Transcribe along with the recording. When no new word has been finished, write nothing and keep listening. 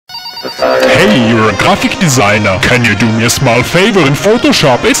Hey, you're a graphic designer. Can you do me a small favor in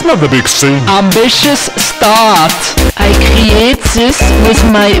Photoshop? It's not a big thing. Ambitious start. I create this with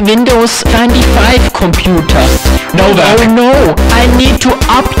my Windows 95 computer. No work. Oh no, I need to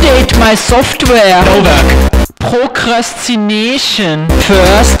update my software. No work. Procrastination.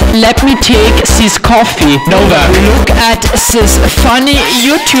 First, let me take this coffee. No work. Look at this funny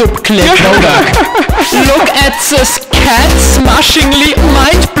YouTube clip. No work. Look at this cat smashingly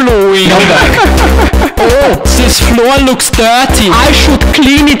mind-blowing. No work. Oh, this floor looks dirty. I should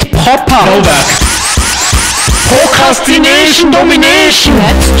clean it proper. No work. Procrastination domination.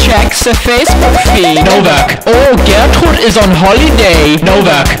 Let's check the Facebook feed. No work. Oh, Gertrude is on holiday. No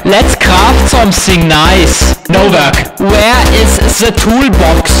work. Let's craft something nice. No work. Where is the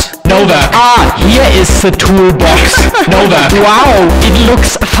toolbox? No work. Ah, here is the toolbox. No work. Wow, it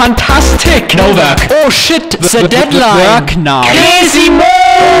looks fantastic. No work. Oh shit, the deadline. Work now. Crazy mode!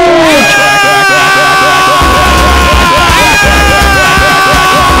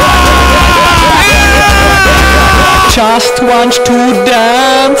 Just want to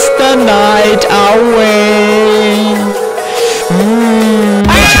dance the night away.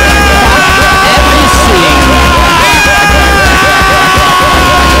 Everything.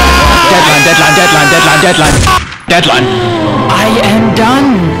 Deadline. I am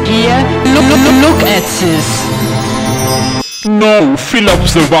done. Here, look at this. No, fill up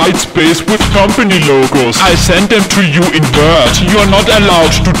the white space with company logos. I sent them to you in Word. You're not allowed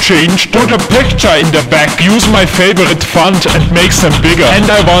to change them. Put a picture in the back. Use my favorite font and make them bigger. And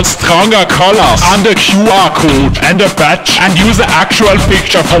I want stronger colors. And a QR code. And a badge. And use the actual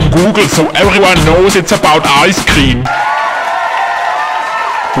picture from Google so everyone knows it's about ice cream.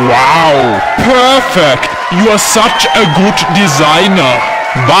 Wow. Perfect. You are such a good designer.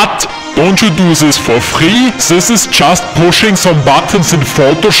 But don't you do this for free? This is just pushing some buttons in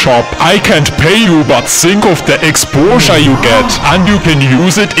Photoshop. I can't pay you, but think of the exposure you get. And you can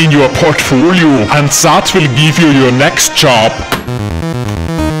use it in your portfolio. And that will give you your next job.